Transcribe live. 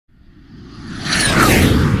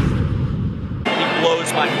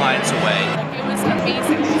my clients away. Like, it was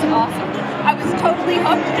amazing. It was awesome. I was totally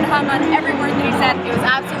hooked and hung on every word that he said. It was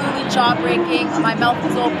absolutely jaw-breaking. My mouth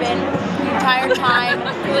was open the entire time.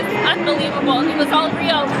 It was unbelievable. It was all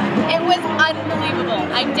real. It was unbelievable.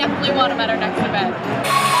 I definitely want him at our next event.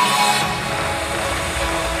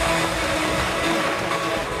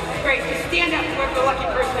 Great. Just stand up, whoever the lucky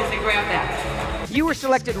person is, and grab that. You were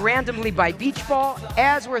selected randomly by Beach Ball,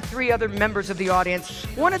 as were 3 other members of the audience.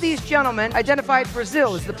 One of these gentlemen identified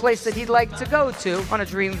Brazil as the place that he'd like to go to on a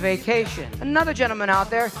dream vacation. Another gentleman out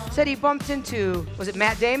there said he bumped into, was it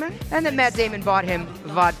Matt Damon? And that Matt Damon bought him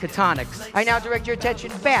vodka tonics. I now direct your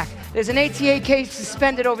attention back. There's an ATA case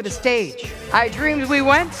suspended over the stage. I dreamed we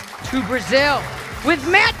went to Brazil with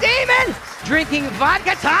Matt Damon drinking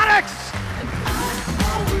vodka tonics.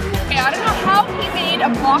 I don't know how he made a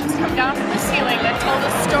box come down from the ceiling that told a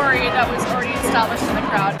story that was already established in the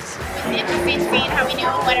crowd. It was interesting seeing how we knew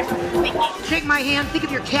what everyone was thinking. Shake my hand. Think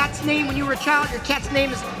of your cat's name when you were a child. Your cat's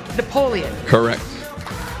name is Napoleon. Correct.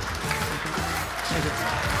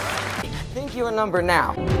 Think your number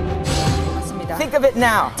now. 맞습니다. Think of it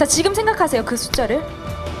now. 자, 지금 생각하세요. 그 숫자를.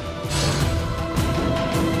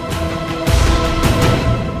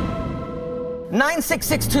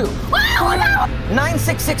 9662. 9662.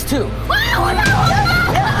 9662입니다.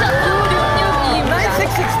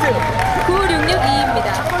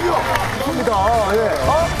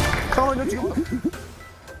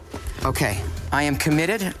 Okay, I am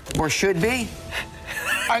committed, or should be.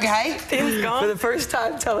 Okay. For the first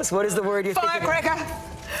time, tell us, what is the word you're thinking? Firecracker.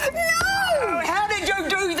 No! How did you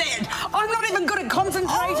do that? I'm not even good at concentrating.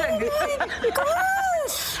 Oh my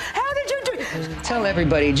gosh! How did you do? Tell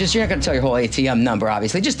everybody, you're not going to tell your whole ATM number,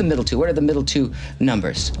 obviously, just the middle 2. What are the middle 2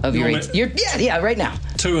 numbers of your ATM? Yeah, right now.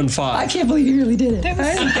 2 and 5. I can't believe you really did it.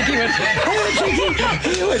 I didn't think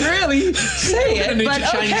you would really say it, but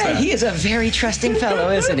okay. He is a very trusting fellow,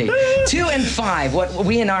 isn't he? 2 and 5, what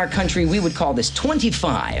we in our country, we would call this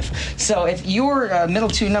 25. So if your middle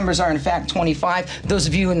 2 numbers are in fact 25, those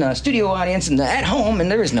of you in the studio audience and at home,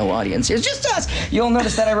 and there is no audience, it's just us, you'll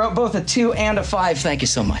notice that I wrote both a 2 and a 5. Thank you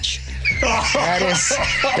so much.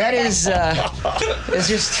 That is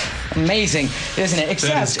just amazing, isn't it?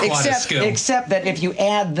 Except that if you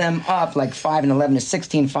add them up, like 5 and 11 is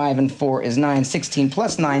 16, 5 and 4 is 9, 16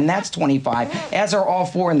 plus 9, that's 25, as are all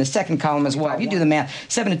 4 in the second column as well. If you do the math,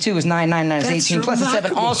 7 and 2 is 9, 9 is 18, plus a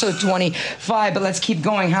 7, also 25, but let's keep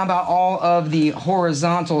going. How about all of the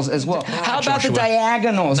horizontals as well? How about the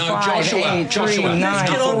diagonals? No, 5, 8, 3, 9,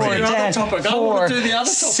 4, 10, 4,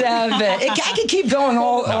 7. I could keep going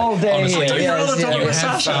all day. Honestly,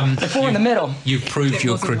 The 4 in the middle. You've proved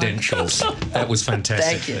your credentials. That was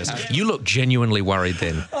fantastic. Thank you. You look genuinely worried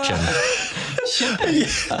then, Jim.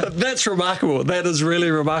 That's remarkable. That is really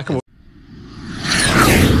remarkable.